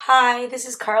Hi, this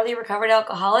is Carly, recovered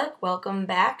alcoholic. Welcome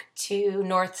back to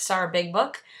North Star Big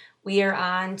Book. We are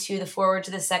on to the foreword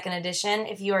to the second edition.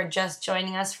 If you are just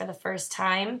joining us for the first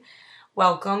time,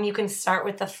 welcome. You can start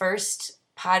with the first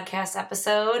podcast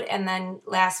episode and then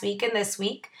last week and this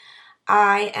week.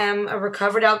 I am a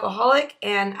recovered alcoholic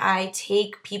and I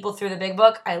take people through the Big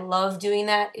Book. I love doing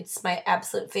that. It's my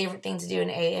absolute favorite thing to do in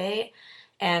AA,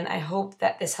 and I hope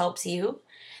that this helps you.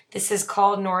 This is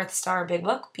called North Star Big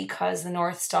Book because the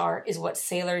North Star is what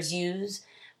sailors use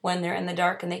when they're in the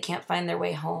dark and they can't find their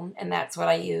way home, and that's what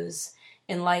I use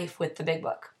in life with the Big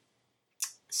Book.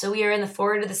 So we are in the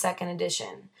foreword of the second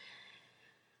edition.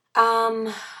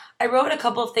 I wrote a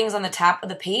couple of things on the top of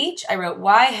the page. I wrote,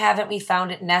 why haven't we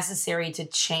found it necessary to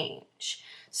change?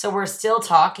 So we're still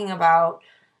talking about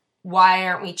why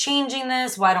aren't we changing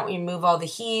this? Why don't we move all the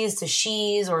he's to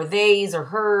she's or they's or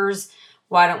hers?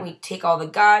 Why don't we take all the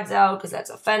gods out because that's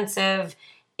offensive?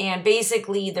 And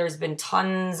basically there's been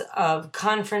tons of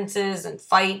conferences and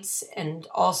fights and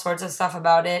all sorts of stuff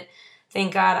about it.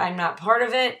 Thank God I'm not part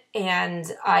of it. And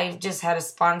I've just had a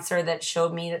sponsor that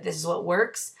showed me that this is what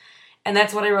works. And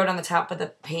that's what I wrote on the top of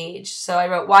the page. So I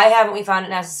wrote, why haven't we found it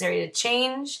necessary to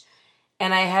change?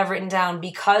 And I have written down,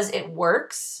 because it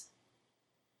works.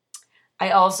 I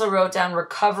also wrote down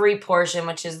recovery portion,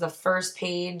 which is the first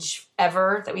page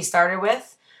ever that we started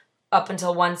with, up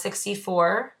until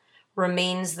 164,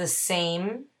 remains the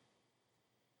same.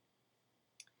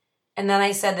 And then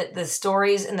I said that the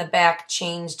stories in the back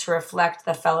changed to reflect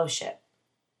the fellowship.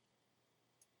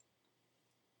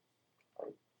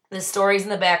 The stories in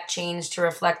the back changed to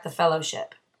reflect the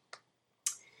fellowship.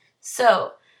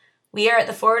 So, we are at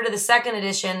the foreword of the second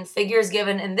edition. Figures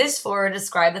given in this foreword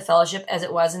describe the fellowship as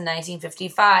it was in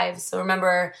 1955. So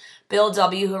remember, Bill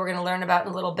W., who we're going to learn about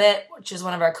in a little bit, which is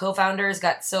one of our co-founders,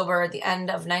 got sober at the end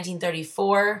of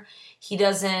 1934. He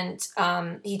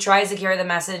tries to carry the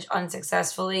message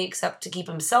unsuccessfully, except to keep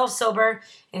himself sober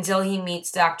until he meets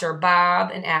Dr.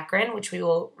 Bob in Akron, which we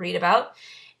will read about.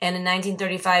 And in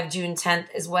 1935, June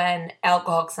 10th, is when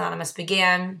Alcoholics Anonymous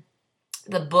began.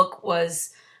 The book was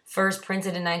first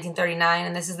printed in 1939,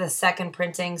 and this is the second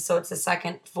printing, so it's the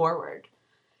second foreword.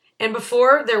 And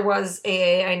before there was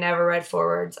AA, I never read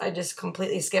forewords. I just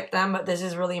completely skipped them, but this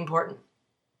is really important.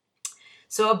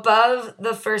 So above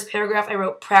the first paragraph, I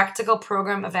wrote practical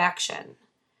program of action.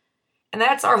 And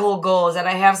that's our whole goal, is that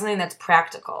I have something that's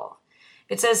practical.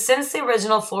 It says, since the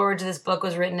original foreword to this book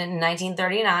was written in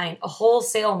 1939, a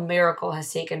wholesale miracle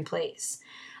has taken place.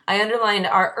 I underlined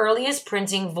our earliest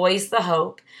printing voiced the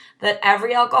hope that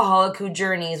every alcoholic who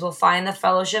journeys will find the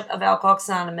fellowship of Alcoholics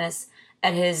Anonymous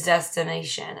at his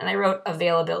destination. And I wrote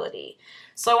availability.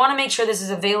 So I want to make sure this is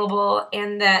available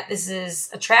and that this is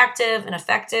attractive and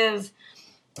effective.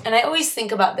 And I always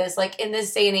think about this, like in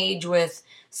this day and age with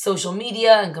social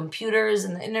media and computers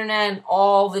and the internet and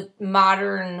all the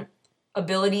modern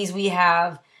abilities we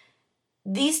have,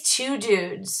 these two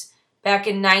dudes back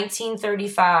in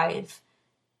 1935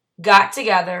 got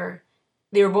together.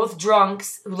 They were both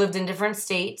drunks who lived in different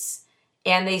states,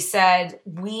 and they said,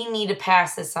 we need to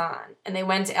pass this on. And they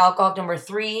went to alcoholic number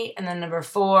 3, and then number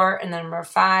 4, and then number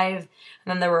 5, and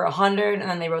then there were 100, and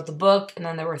then they wrote the book, and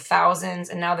then there were thousands,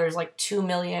 and now there's like 2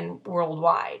 million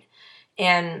worldwide.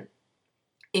 And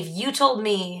if you told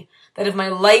me that if my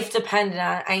life depended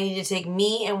on it, I needed to take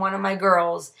me and one of my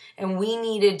girls, and we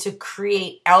needed to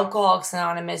create Alcoholics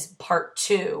Anonymous Part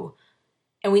 2,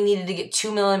 and we needed to get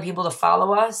 2 million people to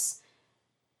follow us,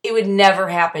 it would never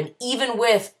happen, even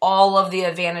with all of the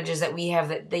advantages that we have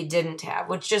that they didn't have,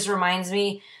 which just reminds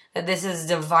me that this is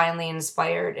divinely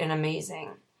inspired and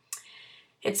amazing.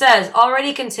 It says,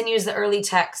 already continues the early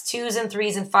text, 2s and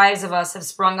 3s and 5s of us have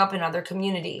sprung up in other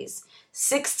communities.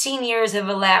 16 years have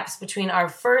elapsed between our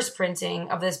first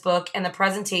printing of this book and the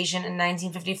presentation in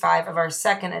 1955 of our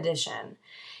second edition.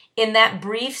 In that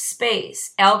brief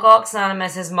space, Alcoholics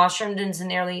Anonymous has mushroomed into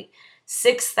nearly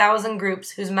 6,000 groups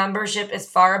whose membership is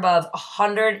far above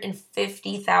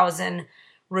 150,000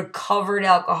 recovered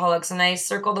alcoholics. And I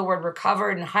circled the word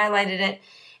recovered and highlighted it.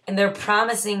 And they're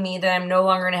promising me that I'm no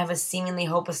longer going to have a seemingly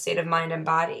hopeless state of mind and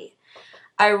body.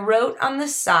 I wrote on the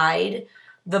side,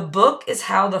 the book is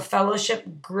how the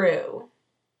fellowship grew.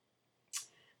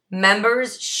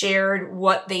 Members shared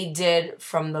what they did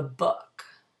from the book.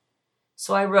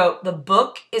 So I wrote, the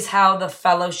book is how the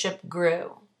fellowship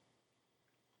grew.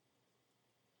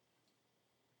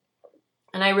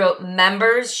 And I wrote,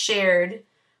 members shared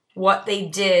what they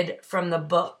did from the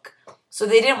book. So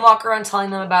they didn't walk around telling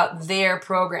them about their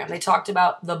program. They talked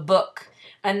about the book.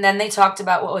 And then they talked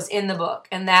about what was in the book.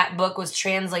 And that book was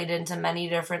translated into many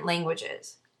different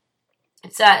languages.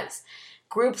 It says,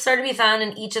 Groups are to be found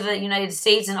in each of the United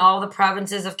States and all the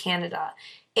provinces of Canada.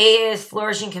 AA is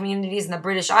flourishing communities in the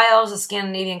British Isles, the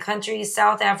Scandinavian countries,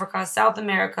 South Africa, South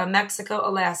America, Mexico,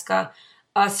 Alaska,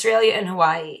 Australia, and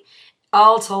Hawaii.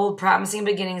 All told, promising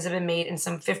beginnings have been made in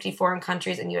some 50 foreign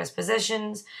countries and U.S.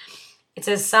 positions. It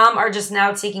says, some are just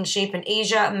now taking shape in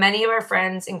Asia. Many of our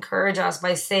friends encourage us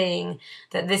by saying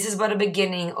that this is but a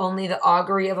beginning, only the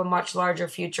augury of a much larger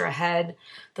future ahead.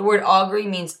 The word augury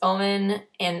means omen,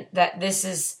 and that this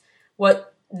is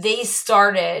what they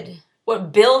started,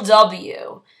 what Bill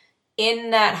W.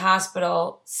 in that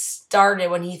hospital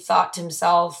started when he thought to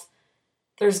himself,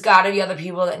 there's got to be other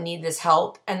people that need this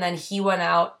help. And then he went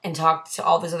out and talked to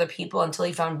all these other people until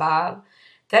he found Bob.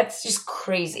 That's just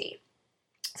crazy.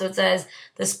 So it says,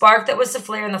 the spark that was to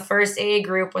flare in the first AA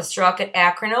group was struck at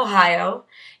Akron, Ohio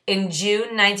in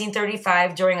June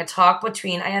 1935 during a talk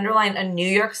between, I underlined, a New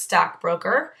York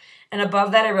stockbroker, and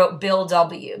above that I wrote Bill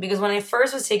W. Because when I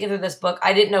first was taken through this book,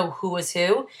 I didn't know who was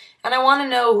who, and I want to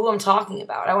know who I'm talking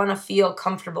about. I want to feel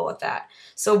comfortable with that.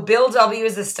 So Bill W.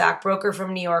 is the stockbroker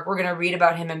from New York. We're going to read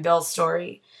about him in Bill's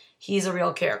story. He's a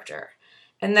real character.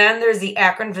 And then there's the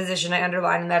Akron physician I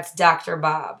underlined, and that's Dr.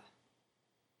 Bob.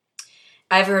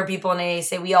 I've heard people in AA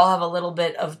say we all have a little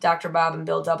bit of Dr. Bob and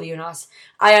Bill W. in us.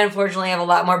 I unfortunately have a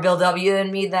lot more Bill W.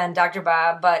 in me than Dr.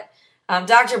 Bob, but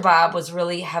Dr. Bob was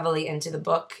really heavily into the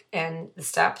book and the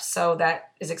steps, so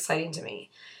that is exciting to me.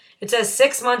 It says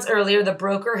 6 months earlier, the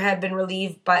broker had been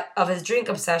relieved of his drink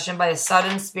obsession by a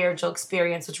sudden spiritual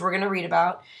experience, which we're going to read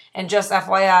about. And just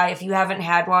FYI, if you haven't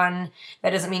had one,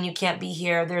 that doesn't mean you can't be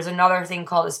here. There's another thing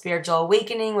called a spiritual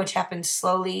awakening, which happens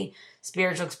slowly.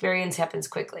 Spiritual experience happens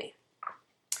quickly.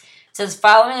 It says,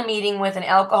 following a meeting with an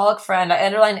alcoholic friend, I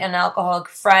underlined an alcoholic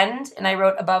friend, and I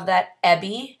wrote above that,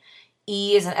 Ebby.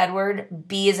 E is in Edward,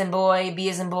 B is in boy, B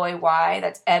is in boy, Y.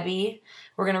 That's Ebby.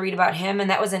 We're going to read about him, and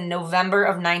that was in November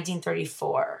of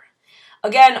 1934.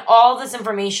 Again, all this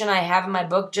information I have in my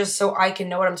book just so I can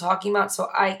know what I'm talking about, so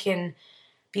I can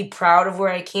be proud of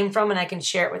where I came from and I can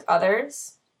share it with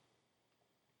others.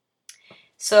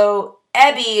 So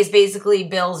Ebby is basically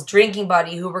Bill's drinking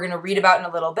buddy, who we're going to read about in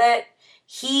a little bit.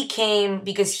 He came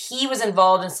because he was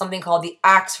involved in something called the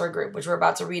Oxford Group, which we're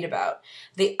about to read about.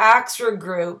 The Oxford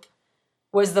Group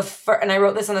was the first, and I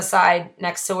wrote this on the side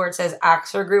next to where it says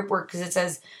Oxford Group, because it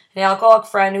says an alcoholic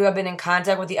friend who had been in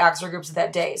contact with the Oxford Groups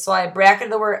that day. So I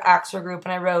bracketed the word Oxford Group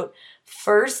and I wrote,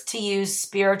 first to use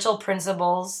spiritual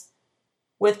principles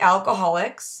with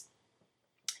alcoholics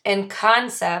and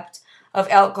concept of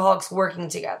alcoholics working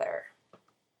together.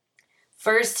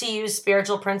 First to use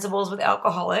spiritual principles with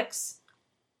alcoholics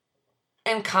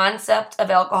and concept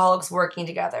of alcoholics working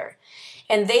together.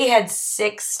 And they had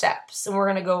 6 steps, and we're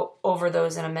going to go over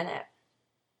those in a minute.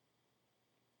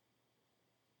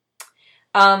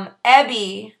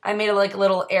 Ebby, I made a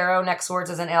little arrow next to where it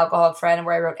says an alcoholic friend, and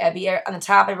where I wrote Ebby. On the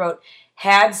top, I wrote,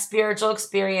 had spiritual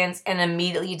experience and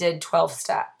immediately did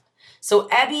 12-step. So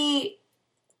Ebby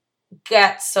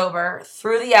got sober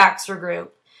through the Oxford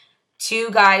Group.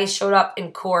 2 guys showed up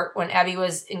in court when Ebby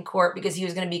was in court because he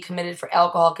was going to be committed for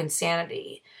alcoholic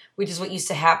insanity, which is what used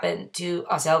to happen to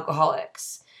us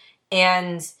alcoholics.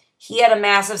 And he had a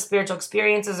massive spiritual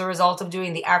experience as a result of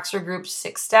doing the Oxford Group's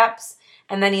 6 steps.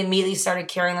 And then he immediately started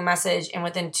carrying the message. And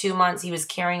within 2 months, he was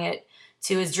carrying it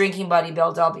to his drinking buddy,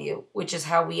 Bill W., which is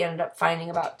how we ended up finding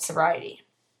about sobriety.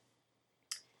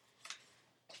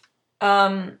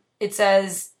 It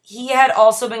says, he had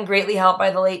also been greatly helped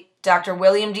by the late Dr.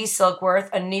 William D.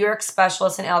 Silkworth, a New York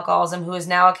specialist in alcoholism who is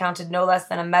now accounted no less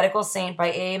than a medical saint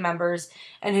by AA members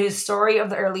and whose story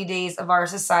of the early days of our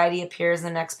society appears in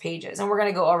the next pages. And we're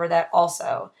going to go over that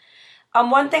also.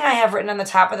 One thing I have written on the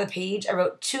top of the page, I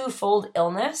wrote twofold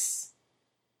illness,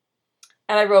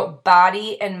 and I wrote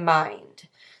body and mind.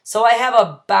 So I have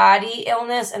a body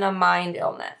illness and a mind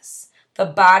illness. The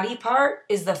body part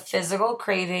is the physical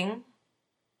craving.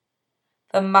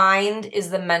 The mind is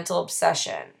the mental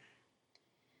obsession.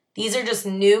 These are just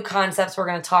new concepts we're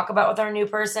going to talk about with our new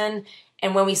person.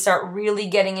 And when we start really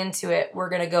getting into it, we're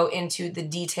going to go into the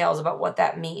details about what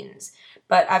that means.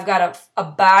 But I've got a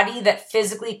body that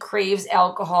physically craves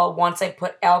alcohol once I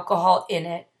put alcohol in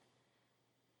it.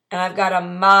 And I've got a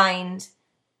mind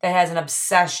that has an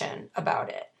obsession about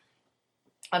it.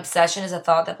 Obsession is a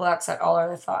thought that blocks out all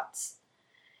other thoughts.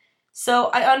 So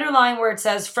I underline where it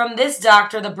says, from this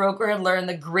doctor, the broker had learned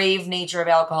the grave nature of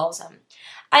alcoholism.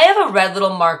 I have a red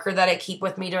little marker that I keep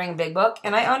with me during Big Book,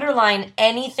 and I underline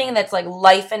anything that's like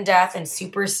life and death and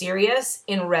super serious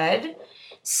in red.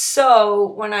 So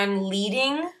when I'm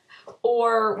leading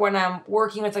or when I'm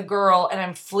working with a girl and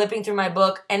I'm flipping through my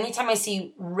book, anytime I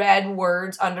see red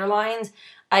words underlined,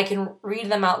 I can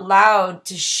read them out loud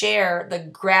to share the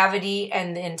gravity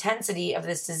and the intensity of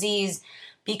this disease,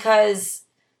 because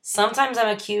sometimes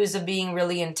I'm accused of being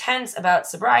really intense about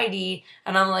sobriety,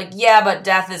 and I'm like, yeah, but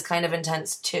death is kind of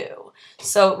intense too.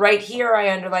 So right here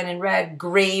I underline in red,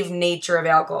 grave nature of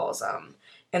alcoholism.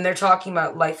 And they're talking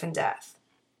about life and death.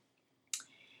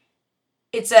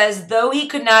 It says, though he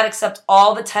could not accept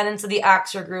all the tenets of the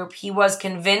Oxford group, he was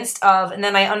convinced of, and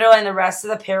then I underline the rest of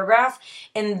the paragraph,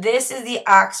 and this is the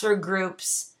Oxford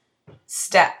group's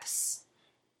steps.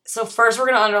 So first we're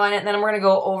going to underline it, and then we're going to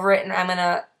go over it, and I'm going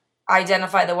to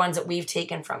identify the ones that we've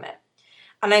taken from it.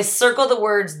 And I circle the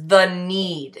words, the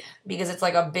need, because it's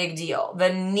like a big deal.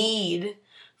 The need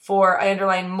for, I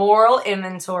underline moral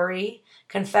inventory,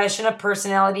 confession of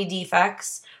personality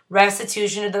defects,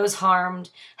 restitution to those harmed,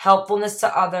 helpfulness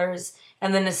to others,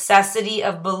 and the necessity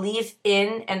of belief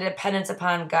in and dependence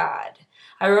upon God.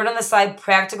 I wrote on the side,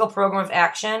 practical program of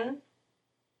action.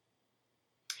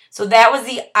 So that was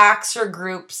the Oxford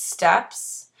group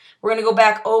steps. We're going to go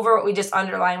back over what we just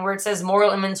underlined. Where it says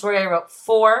moral inventory, I wrote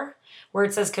 4. Where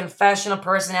it says confession of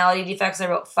personality defects, I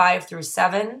wrote 5 through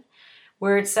 7.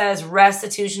 Where it says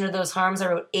restitution of those harms, I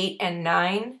wrote 8 and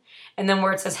 9. And then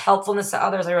where it says helpfulness to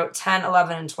others, I wrote 10,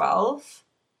 11, and 12.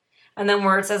 And then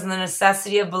where it says the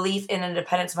necessity of belief in and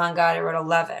dependence upon God, I wrote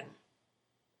 11.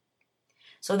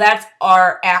 So that's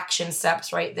our action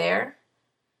steps right there.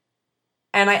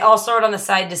 And I also wrote on the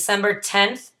side December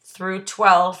 10th through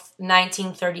 12th,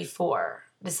 1934.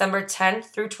 December 10th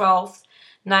through 12th,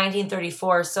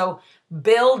 1934. So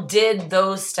Bill did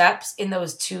those steps in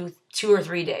those two or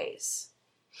 3 days.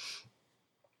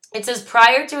 It says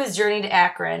prior to his journey to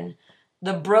Akron,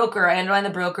 the broker, I underlined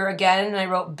the broker again, and I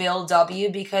wrote Bill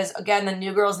W. because, again, the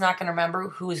new girl's not going to remember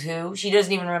who's who. She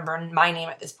doesn't even remember my name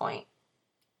at this point.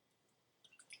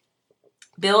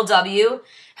 Bill W.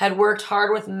 had worked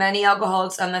hard with many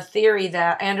alcoholics on the theory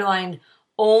that, I underlined,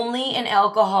 only an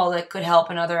alcoholic could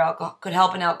help an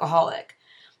alcoholic.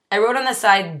 I wrote on the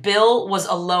side, Bill was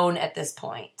alone at this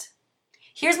point.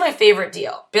 Here's my favorite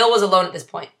deal. Bill was alone at this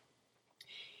point.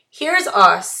 Here's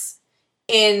us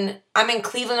I'm in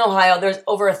Cleveland, Ohio. There's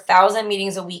over 1,000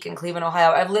 meetings a week in Cleveland,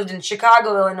 Ohio. I've lived in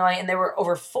Chicago, Illinois, and there were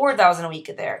over 4,000 a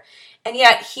week there. And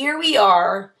yet here we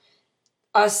are,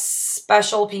 us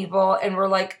special people, and we're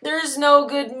like, there's no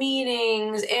good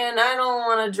meetings, and I don't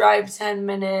want to drive 10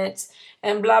 minutes,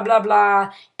 and blah, blah,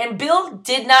 blah. And Bill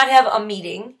did not have a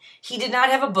meeting. He did not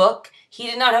have a book. He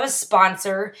did not have a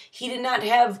sponsor. He did not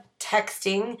have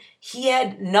texting. He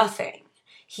had nothing.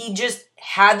 He just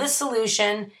had the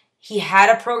solution. He had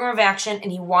a program of action,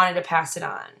 and he wanted to pass it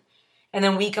on. And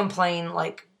then we complain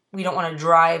like we don't want to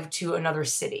drive to another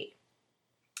city.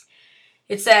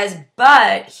 It says,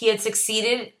 but he had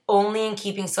succeeded only in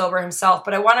keeping sober himself.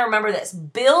 But I want to remember this.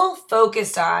 Bill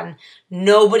focused on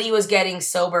nobody was getting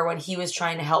sober when he was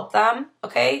trying to help them,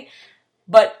 okay?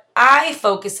 But I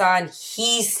focus on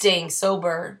he's staying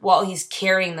sober while he's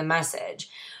carrying the message.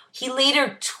 He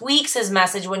later tweaks his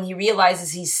message when he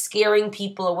realizes he's scaring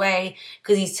people away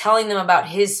because he's telling them about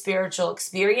his spiritual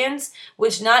experience,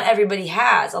 which not everybody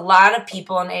has. A lot of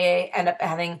people in AA end up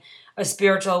having a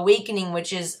spiritual awakening,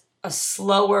 which is a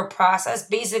slower process,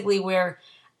 basically where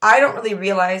I don't really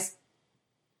realize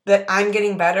that I'm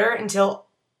getting better until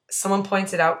someone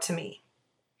points it out to me.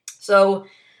 So,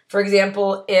 for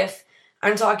example, if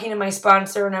I'm talking to my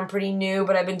sponsor and I'm pretty new,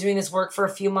 but I've been doing this work for a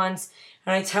few months,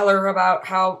 and I tell her about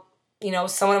how,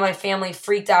 someone in my family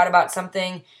freaked out about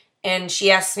something, and she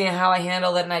asked me how I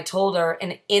handled it, and I told her,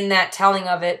 and in that telling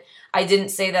of it, I didn't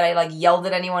say that I yelled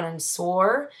at anyone and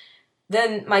swore.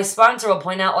 Then my sponsor will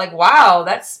point out wow,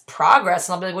 that's progress.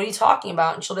 And I'll be like, what are you talking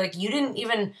about? And she'll be like, you didn't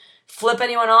even flip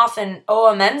anyone off and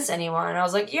owe amends to anyone. And I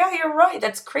was like, yeah, you're right.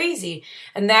 That's crazy.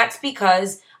 And that's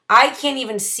because I can't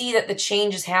even see that the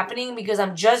change is happening because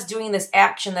I'm just doing this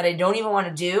action that I don't even want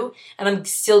to do, and I'm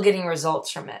still getting results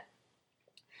from it.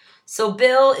 So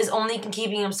Bill is only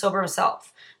keeping him sober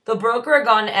himself. The broker had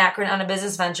gone to Akron on a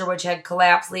business venture which had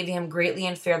collapsed, leaving him greatly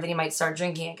in fear that he might start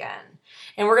drinking again.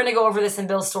 And we're going to go over this in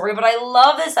Bill's story, but I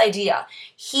love this idea.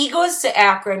 He goes to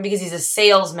Akron because he's a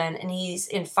salesman and he's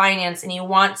in finance and he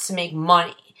wants to make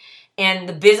money. And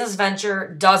the business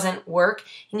venture doesn't work.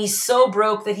 And he's so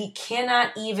broke that he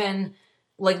cannot even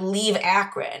leave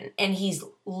Akron. And he's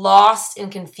lost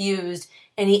and confused.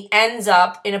 And he ends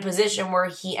up in a position where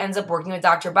he ends up working with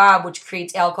Dr. Bob, which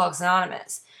creates Alcoholics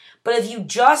Anonymous. But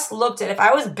if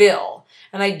I was Bill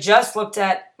and I just looked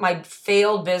at my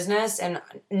failed business and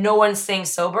no one's staying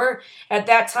sober, at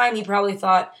that time he probably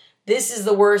thought, this is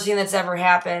the worst thing that's ever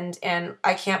happened and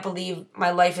I can't believe my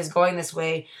life is going this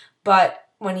way. But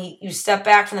when you step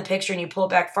back from the picture and you pull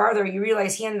it back farther, you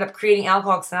realize he ended up creating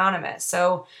Alcoholics Anonymous.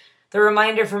 So the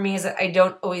reminder for me is that I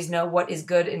don't always know what is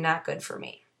good and not good for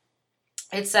me.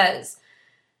 It says,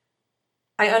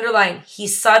 I underline, he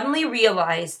suddenly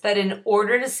realized that in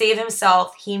order to save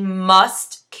himself, he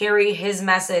must carry his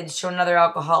message to another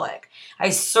alcoholic.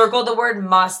 I circled the word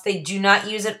must. They do not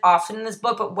use it often in this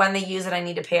book, but when they use it, I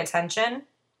need to pay attention.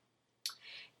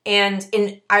 And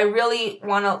I really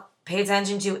want to pay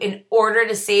attention to in order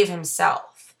to save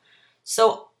himself.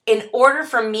 So in order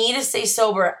for me to stay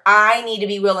sober, I need to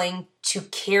be willing to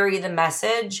carry the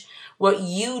message. What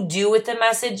you do with the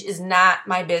message is not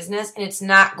my business, and it's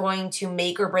not going to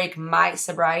make or break my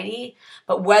sobriety.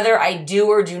 But whether I do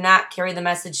or do not carry the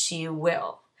message to you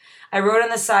will. I wrote on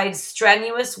the side,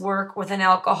 strenuous work with an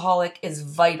alcoholic is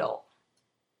vital.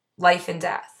 Life and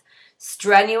death.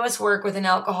 Strenuous work with an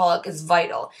alcoholic is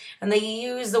vital. And they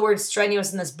use the word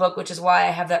strenuous in this book, which is why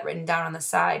I have that written down on the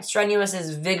side. Strenuous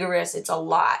is vigorous. It's a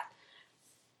lot.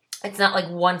 It's not like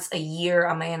once a year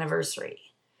on my anniversary.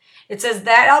 It says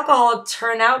that alcoholic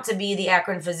turned out to be the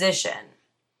Akron physician.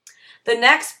 The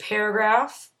next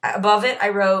paragraph above it, I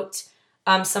wrote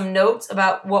some notes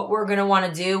about what we're going to want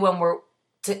to do when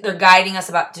they're guiding us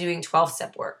about doing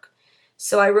 12-step work.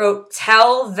 So I wrote,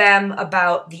 tell them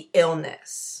about the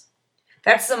illness.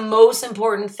 That's the most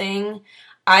important thing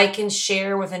I can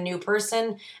share with a new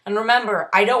person. And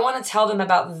remember, I don't want to tell them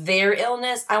about their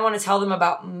illness. I want to tell them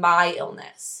about my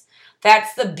illness.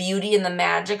 That's the beauty and the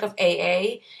magic of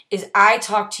AA, is I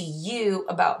talk to you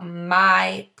about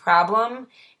my problem,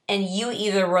 and you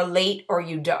either relate or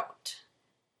you don't.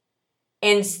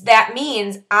 And that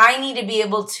means I need to be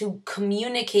able to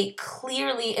communicate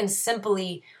clearly and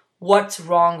simply what's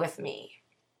wrong with me.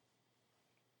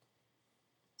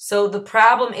 So the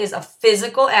problem is a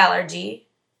physical allergy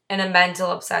and a mental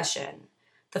obsession.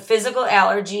 The physical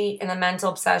allergy and the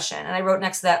mental obsession. And I wrote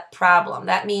next to that problem.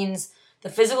 That means the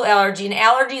physical allergy. An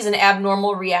allergy is an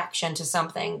abnormal reaction to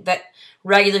something that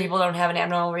regular people don't have an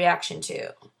abnormal reaction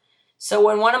to. So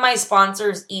when one of my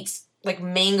sponsors eats like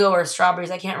mango or strawberries,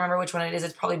 I can't remember which one it is.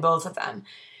 It's probably both of them.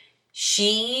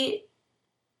 She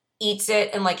eats it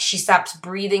and like she stops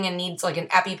breathing and needs like an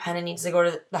EpiPen and needs to go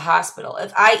to the hospital.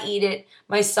 If I eat it,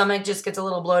 my stomach just gets a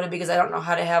little bloated because I don't know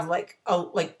how to have like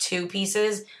 2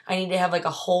 pieces. I need to have like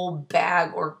a whole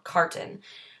bag or carton.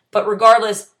 But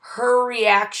regardless, her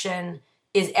reaction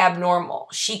is abnormal.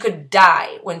 She could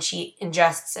die when she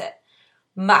ingests it.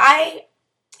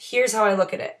 Here's how I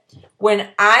look at it. When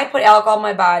I put alcohol in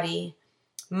my body,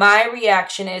 my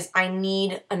reaction is I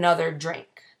need another drink.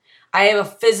 I have a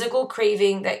physical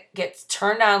craving that gets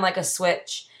turned on like a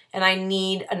switch, and I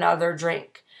need another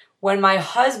drink. When my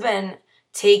husband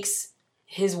takes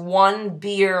his one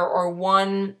beer or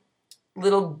one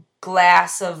little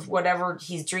glass of whatever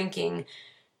he's drinking,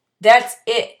 that's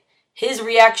it. His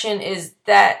reaction is,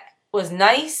 that was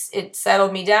nice. It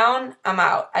settled me down. I'm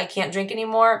out. I can't drink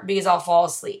anymore because I'll fall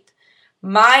asleep.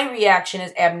 My reaction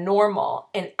is abnormal,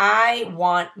 and I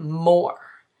want more.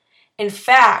 In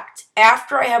fact,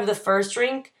 after I have the first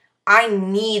drink, I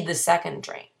need the second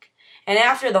drink. And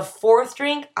after the 4th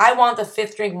drink, I want the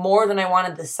 5th drink more than I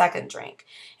wanted the second drink.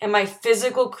 And my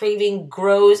physical craving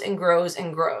grows and grows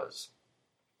and grows.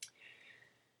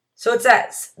 So it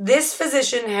says, this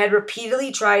physician had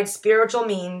repeatedly tried spiritual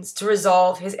means to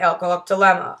resolve his alcoholic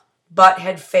dilemma, but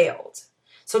had failed.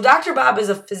 So Dr. Bob is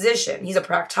a physician. He's a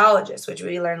proctologist, which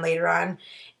we learn later on.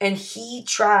 And he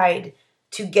tried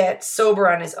to get sober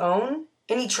on his own,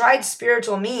 and he tried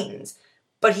spiritual means,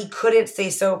 but he couldn't stay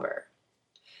sober.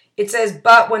 It says,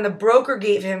 but when the broker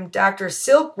gave him Dr.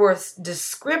 Silkworth's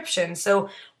description, so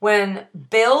when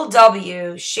Bill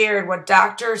W. shared what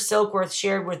Dr. Silkworth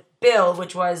shared with Bill,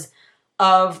 which was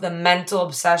of the mental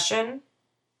obsession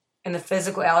and the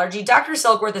physical allergy, Dr.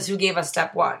 Silkworth is who gave us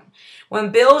step 1.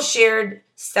 When Bill shared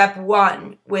step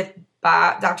 1 with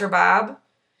Dr. Bob,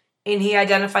 and he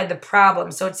identified the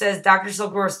problem. So it says Dr.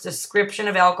 Silkworth's description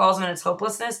of alcoholism and its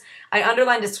hopelessness. I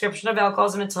underlined description of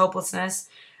alcoholism and its hopelessness.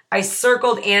 I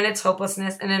circled and its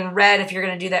hopelessness. And in red, if you're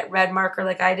going to do that red marker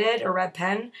like I did, or red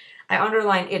pen, I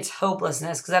underlined its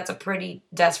hopelessness because that's a pretty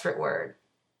desperate word.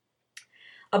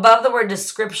 Above the word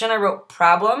description, I wrote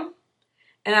problem.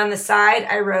 And on the side,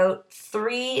 I wrote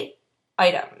 3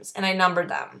 items, and I numbered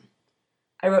them.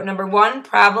 I wrote number 1,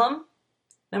 problem.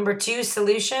 Number 2,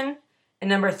 solution. And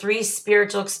number 3,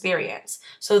 spiritual experience.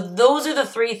 So those are the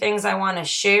 3 things I want to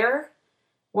share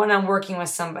when I'm working with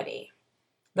somebody.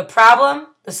 The problem,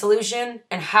 the solution,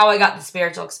 and how I got the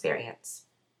spiritual experience.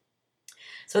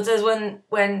 So it says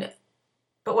when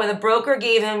the broker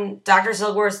gave him Dr.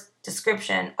 Silkworth's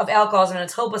description of alcoholism and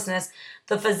its hopelessness,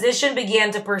 the physician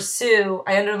began to pursue,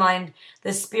 I underlined,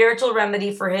 the spiritual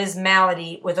remedy for his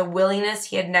malady with a willingness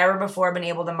he had never before been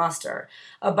able to muster.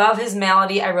 Above his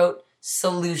malady, I wrote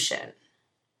solution.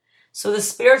 So the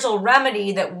spiritual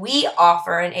remedy that we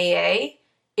offer in AA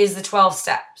is the 12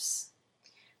 steps.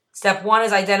 Step 1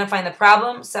 is identifying the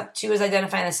problem. Step 2 is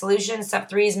identifying the solution. Step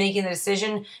 3 is making the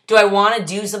decision. Do I want to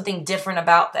do something different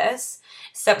about this?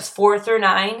 Steps 4 through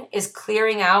 9 is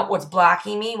clearing out what's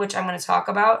blocking me, which I'm going to talk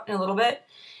about in a little bit.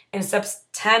 And steps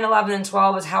 10, 11, and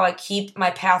 12 is how I keep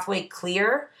my pathway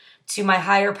clear to my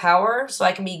higher power so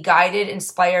I can be guided,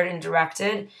 inspired, and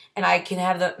directed, and I can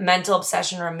have the mental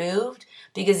obsession removed,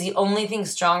 because the only thing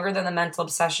stronger than the mental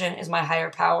obsession is my higher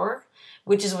power,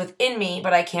 which is within me,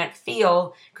 but I can't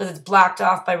feel because it's blocked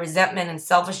off by resentment and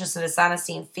selfishness and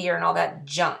dishonesty and fear and all that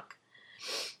junk.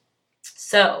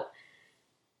 So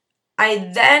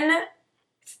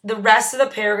the rest of the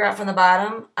paragraph on the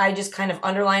bottom, I just kind of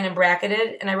underlined and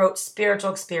bracketed, and I wrote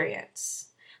spiritual experience.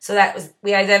 So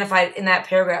we identified in that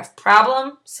paragraph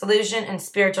problem, solution, and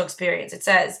spiritual experience. It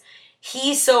says,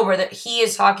 he's sober, that he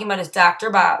is talking about is Dr.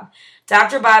 Bob.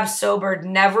 Dr. Bob sobered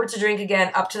never to drink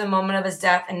again up to the moment of his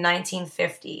death in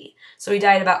 1950. So he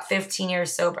died about 15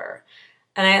 years sober.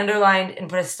 And I underlined and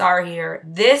put a star here.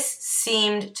 This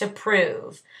seemed to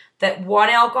prove that one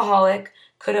alcoholic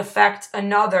could affect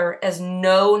another as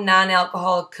no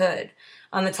non-alcoholic could.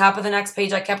 On the top of the next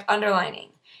page, I kept underlining.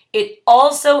 It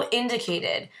also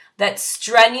indicated that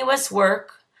strenuous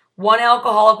work, one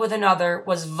alcoholic with another,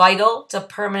 was vital to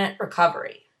permanent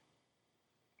recovery.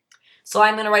 So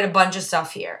I'm going to write a bunch of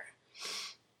stuff here.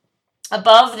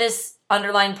 Above this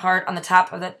underlined part on the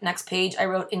top of the next page, I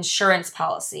wrote insurance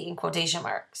policy in quotation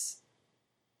marks.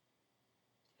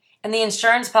 And the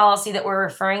insurance policy that we're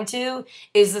referring to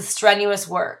is the strenuous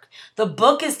work. The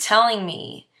book is telling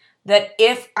me that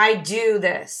if I do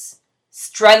this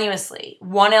strenuously,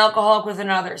 one alcoholic with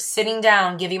another, sitting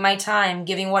down, giving my time,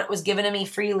 giving what was given to me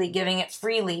freely, giving it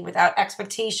freely without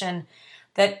expectation,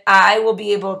 that I will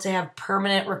be able to have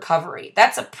permanent recovery.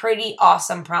 That's a pretty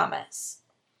awesome promise.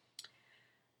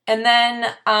 And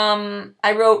then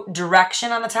I wrote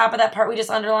direction on the top of that part we just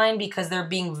underlined because they're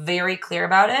being very clear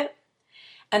about it.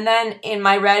 And then in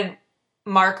my red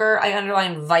marker, I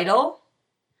underlined vital,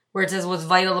 where it says was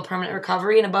vital to permanent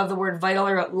recovery. And above the word vital,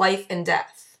 I wrote life and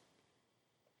death.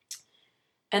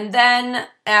 And then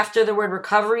after the word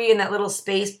recovery, in that little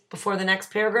space before the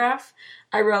next paragraph,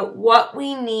 I wrote what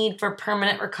we need for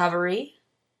permanent recovery.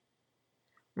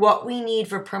 What we need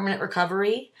for permanent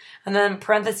recovery. And then in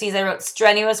parentheses, I wrote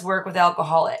strenuous work with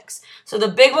alcoholics. So the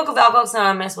Big Book of Alcoholics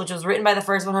Anonymous, which was written by the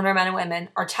first 100 men and women,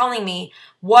 are telling me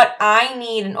what I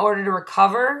need in order to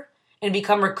recover and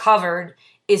become recovered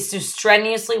is to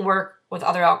strenuously work with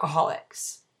other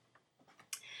alcoholics.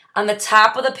 On the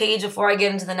top of the page, before I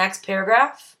get into the next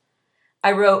paragraph,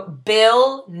 I wrote,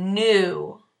 Bill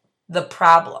knew the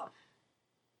problem.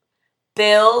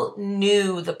 Bill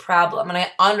knew the problem. And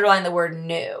I underlined the word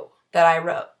knew that I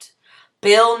wrote.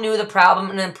 Bill knew the problem.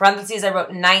 And in parentheses, I wrote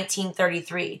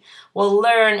 1933. We'll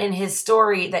learn in his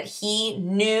story that he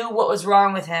knew what was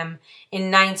wrong with him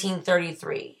in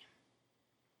 1933.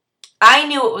 I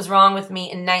knew what was wrong with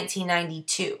me in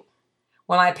 1992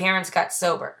 when my parents got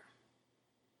sober.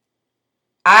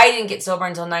 I didn't get sober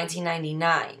until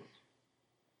 1999.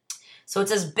 So it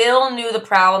says Bill knew the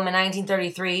problem in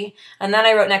 1933, and then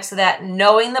I wrote next to that,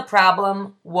 knowing the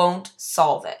problem won't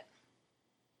solve it.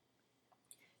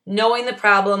 Knowing the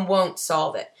problem won't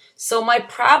solve it. So my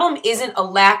problem isn't a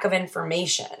lack of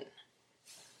information.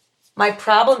 My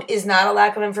problem is not a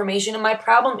lack of information, and my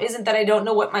problem isn't that I don't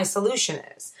know what my solution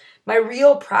is. My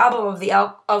real problem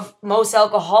of most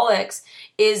alcoholics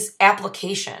is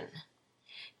application.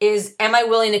 Am I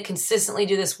willing to consistently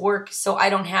do this work so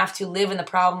I don't have to live in the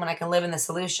problem and I can live in the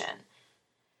solution?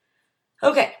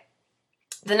 Okay.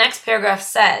 The next paragraph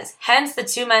says, hence the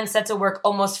two men set to work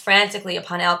almost frantically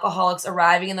upon alcoholics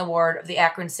arriving in the ward of the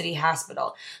Akron City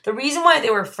Hospital. The reason why they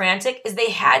were frantic is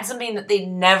they had something that they'd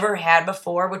never had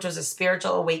before, which was a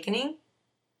spiritual awakening.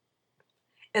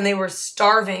 And they were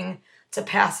starving to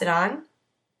pass it on.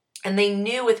 And they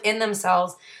knew within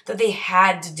themselves that they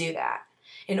had to do that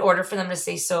in order for them to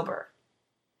stay sober.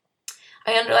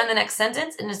 I underline the next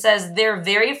sentence, and it says, their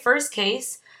very first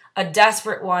case, a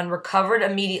desperate one, recovered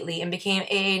immediately and became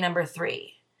AA number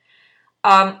 3.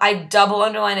 I double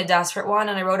underlined a desperate one,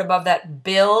 and I wrote above that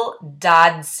Bill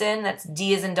Dodson, that's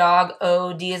D as in dog,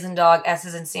 O, D as in dog, S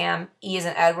as in Sam, E as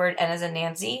in Edward, N as in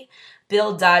Nancy,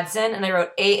 Bill Dodson, and I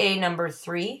wrote AA number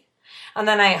 3. And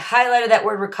then I highlighted that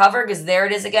word recover because there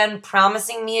it is again,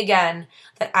 promising me again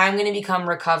that I'm going to become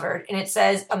recovered. And it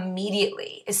says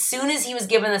immediately, as soon as he was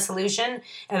given the solution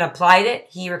and applied it,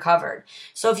 he recovered.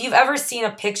 So if you've ever seen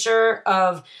a picture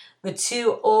of the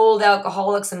two old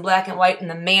alcoholics in black and white and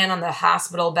the man on the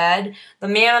hospital bed, the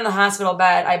man on the hospital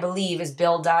bed, I believe, is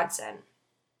Bill Dodson.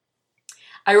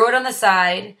 I wrote on the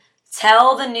side,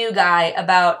 tell the new guy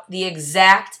about the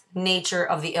exact nature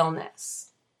of the illness.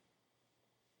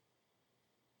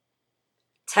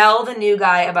 Tell the new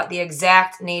guy about the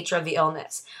exact nature of the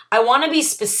illness. I want to be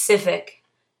specific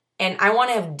and I want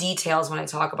to have details when I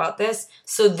talk about this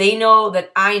so they know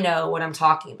that I know what I'm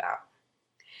talking about.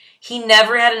 He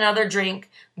never had another drink.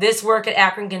 This work at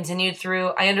Akron continued through,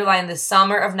 I underlined, the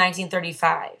summer of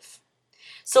 1935.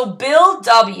 So Bill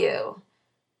W.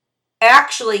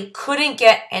 actually couldn't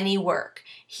get any work.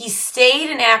 He stayed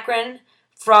in Akron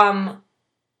from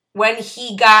when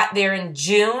he got there in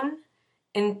June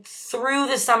and through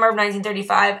the summer of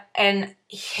 1935, and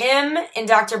him and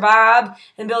Dr. Bob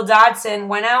and Bill Dodson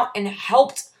went out and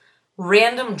helped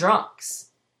random drunks.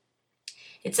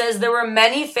 It says there were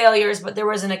many failures, but there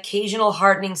was an occasional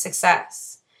heartening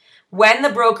success. When the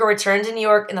broker returned to New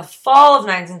York in the fall of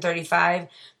 1935,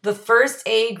 the first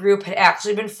AA group had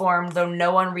actually been formed, though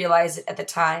no one realized it at the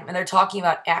time, and they're talking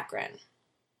about Akron.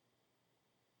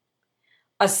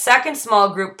 A second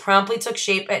small group promptly took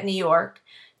shape at New York,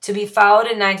 to be followed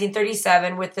in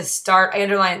 1937 with the start, I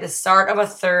underlined, the start of a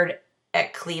third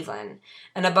at Cleveland.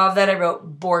 And above that I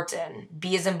wrote Borton,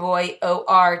 B as in boy,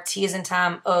 O-R, T as in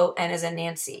Tom, O, N as in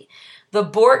Nancy. The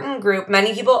Borton group,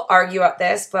 many people argue about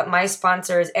this, but my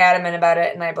sponsor is adamant about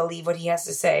it and I believe what he has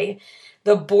to say.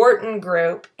 The Borton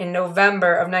group in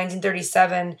November of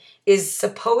 1937 is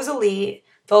supposedly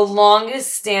the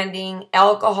longest standing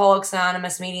Alcoholics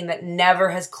Anonymous meeting that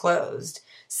never has closed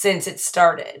since it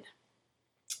started.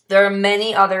 There are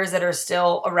many others that are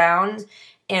still around,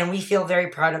 and we feel very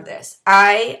proud of this.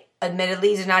 I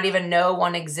admittedly did not even know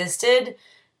one existed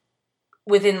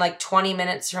within like 20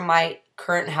 minutes from my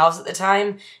current house at the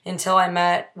time until I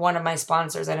met one of my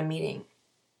sponsors at a meeting.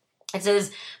 It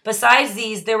says, besides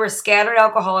these, there were scattered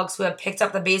alcoholics who had picked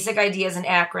up the basic ideas in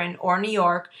Akron or New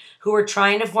York who were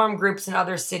trying to form groups in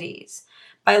other cities.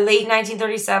 By late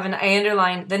 1937, I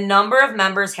underlined the number of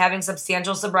members having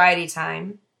substantial sobriety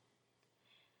time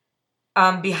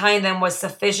behind them was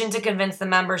sufficient to convince the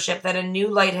membership that a new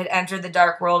light had entered the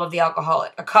dark world of the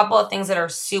alcoholic. A couple of things that are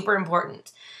super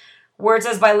important. Where it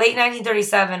says by late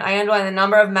 1937, I underlined the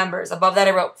number of members. Above that,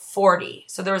 I wrote 40.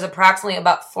 So there was approximately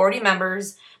about 40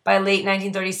 members by late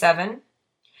 1937.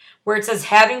 Where it says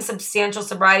having substantial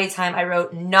sobriety time, I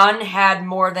wrote none had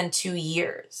more than 2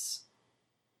 years.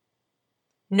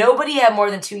 Nobody had more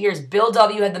than 2 years. Bill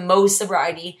W. had the most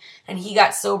sobriety, and he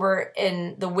got sober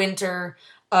in the winter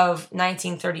of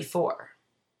 1934.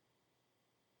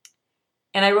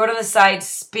 And I wrote on the side,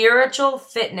 spiritual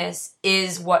fitness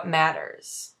is what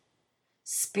matters.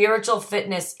 Spiritual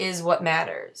fitness is what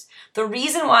matters. The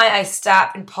reason why I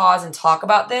stop and pause and talk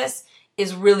about this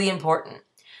is really important.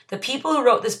 The people who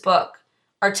wrote this book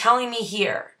are telling me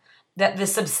here that the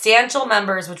substantial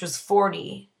members, which was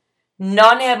 40,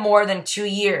 none had more than 2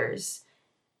 years,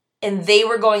 and they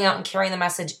were going out and carrying the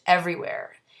message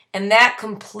everywhere. And that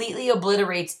completely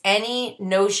obliterates any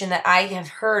notion that I have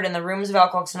heard in the rooms of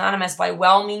Alcoholics Anonymous by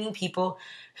well-meaning people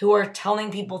who are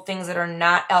telling people things that are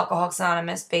not Alcoholics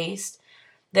Anonymous based,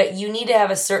 that you need to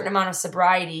have a certain amount of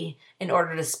sobriety in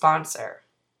order to sponsor.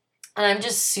 And I'm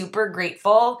just super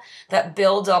grateful that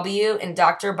Bill W. and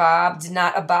Dr. Bob did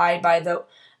not abide by the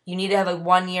you need to have a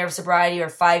 1 year of sobriety or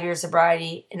 5 years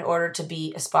sobriety in order to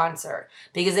be a sponsor.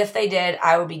 Because if they did,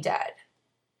 I would be dead.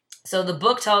 So the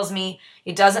book tells me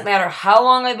it doesn't matter how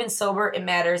long I've been sober, it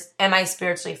matters, am I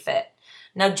spiritually fit?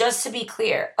 Now, just to be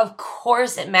clear, of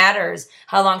course it matters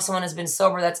how long someone has been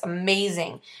sober. That's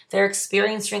amazing. Their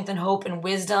experience, strength, and hope, and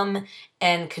wisdom,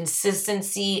 and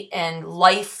consistency, and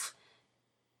life,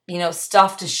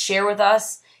 stuff to share with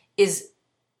us is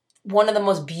one of the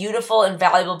most beautiful and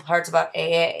valuable parts about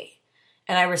AA.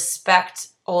 And I respect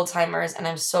old-timers, and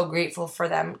I'm so grateful for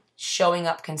them showing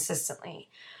up consistently.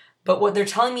 But what they're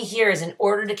telling me here is in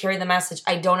order to carry the message,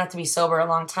 I don't have to be sober a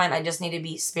long time. I just need to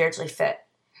be spiritually fit.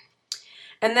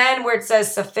 And then where it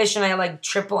says sufficient, I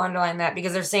triple underline that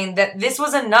because they're saying that this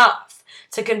was enough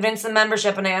to convince the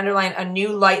membership, and I underline a new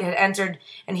light had entered,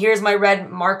 and here's my red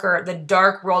marker, the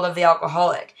dark world of the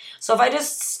alcoholic. So if I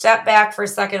just step back for a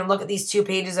second and look at these 2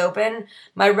 pages open,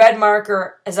 my red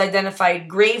marker has identified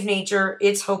grave nature,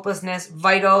 its hopelessness,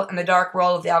 vital, and the dark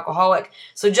world of the alcoholic.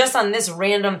 So just on this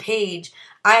random page,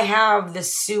 I have the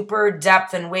super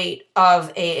depth and weight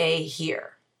of AA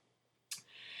here.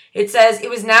 It says, it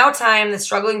was now time the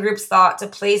struggling groups thought to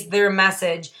place their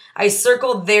message. I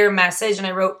circled their message and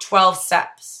I wrote 12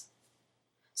 steps.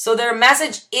 So their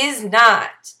message is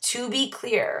not, to be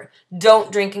clear,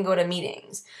 don't drink and go to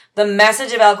meetings. The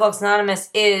message of Alcoholics Anonymous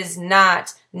is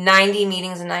not 90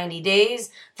 meetings in 90 days.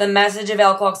 The message of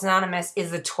Alcoholics Anonymous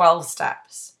is the 12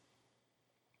 steps.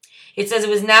 It says it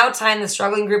was now time the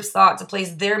struggling groups thought to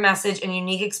place their message and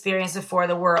unique experience before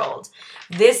the world.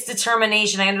 This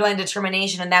determination, I underline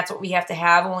determination, and that's what we have to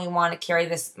have when we want to carry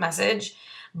this message,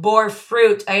 bore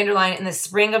fruit, I underline, in the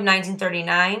spring of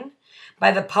 1939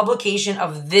 by the publication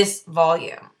of this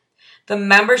volume. The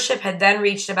membership had then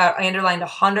reached about, I underlined,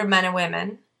 100 men and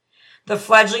women. The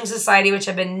fledgling society, which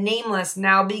had been nameless,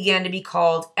 now began to be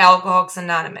called Alcoholics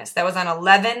Anonymous. That was on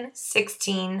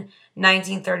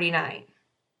 11/16/1939.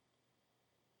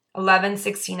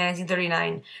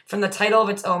 11/16/1939, from the title of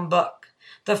its own book.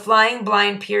 The flying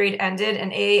blind period ended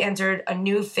and AA entered a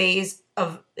new phase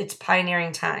of its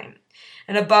pioneering time.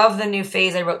 And above the new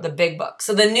phase, I wrote the big book.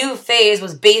 So the new phase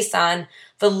was based on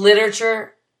the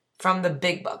literature from the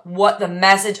big book, what the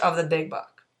message of the big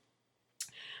book.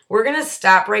 We're going to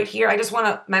stop right here. I just want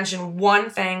to mention one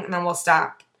thing and then we'll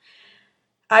stop.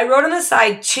 I wrote on the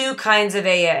side 2 kinds of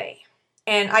AA.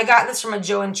 And I got this from a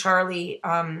Joe and Charlie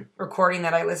recording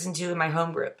that I listened to in my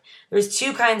home group. There's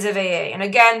 2 kinds of AA. And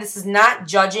again, this is not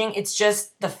judging. It's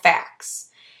just the facts.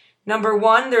 Number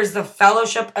 1, there's the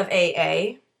fellowship of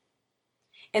AA.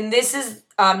 And this is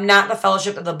not the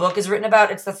fellowship that the book is written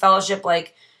about. It's the fellowship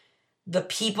like the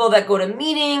people that go to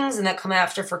meetings and that come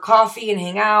after for coffee and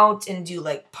hang out and do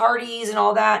like parties and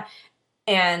all that.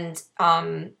 And,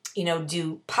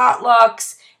 do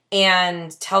potlucks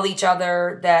and tell each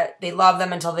other that they love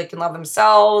them until they can love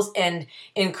themselves and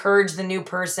encourage the new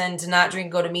person to not drink,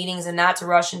 go to meetings and not to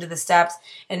rush into the steps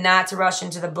and not to rush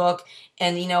into the book.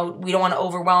 And, we don't want to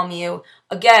overwhelm you.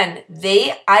 Again,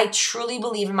 I truly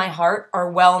believe in my heart,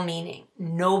 are well-meaning.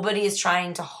 Nobody is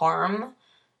trying to harm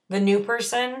the new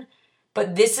person,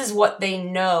 but this is what they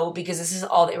know because this is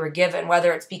all they were given,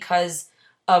 whether it's because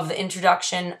of the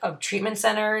introduction of treatment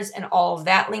centers and all of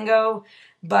that lingo.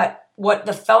 But what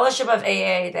the fellowship of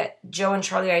AA that Joe and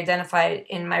Charlie identified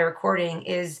in my recording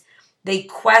is they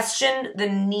questioned the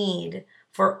need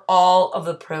for all of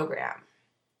the program.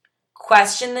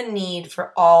 Question the need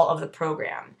for all of the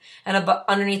program. And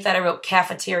underneath that I wrote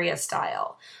cafeteria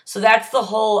style. So that's the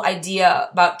whole idea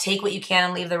about take what you can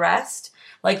and leave the rest.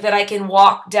 Like that I can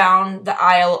walk down the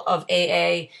aisle of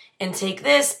AA and take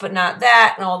this but not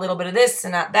that, and a little bit of this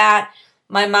and not that.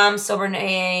 My mom's sober in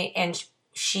AA and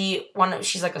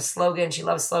she's like a slogan. She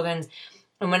loves slogans.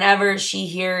 And whenever she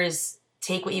hears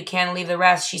take what you can and leave the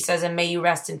rest, she says, and may you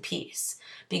rest in peace.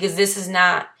 Because this is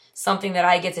not something that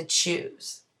I get to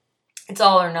choose. It's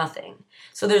all or nothing.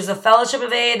 So there's the fellowship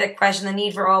of AA that question the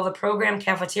need for all the program,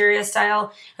 cafeteria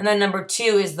style. And then number 2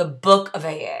 is the book of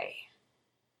AA.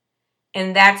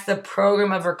 And that's the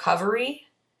program of recovery.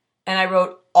 And I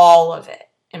wrote all of it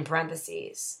in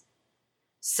parentheses.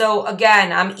 So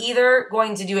again, I'm either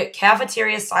going to do it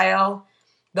cafeteria style.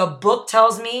 The book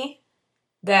tells me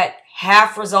that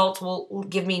half results will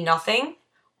give me nothing,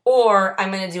 or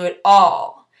I'm going to do it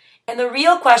all. And the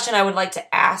real question I would like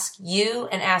to ask you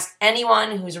and ask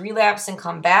anyone who's relapsed and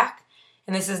come back,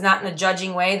 and this is not in a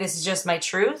judging way, this is just my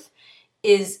truth,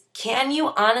 is can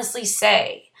you honestly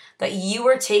say that you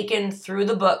were taken through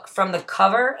the book from the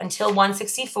cover until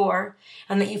 164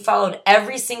 and that you followed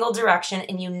every single direction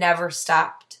and you never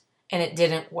stopped and it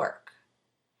didn't work?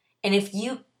 And if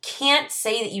you can't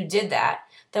say that you did that,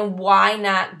 then why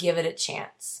not give it a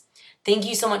chance? Thank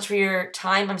you so much for your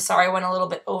time. I'm sorry I went a little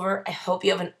bit over. I hope you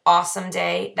have an awesome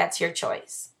day. That's your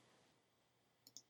choice.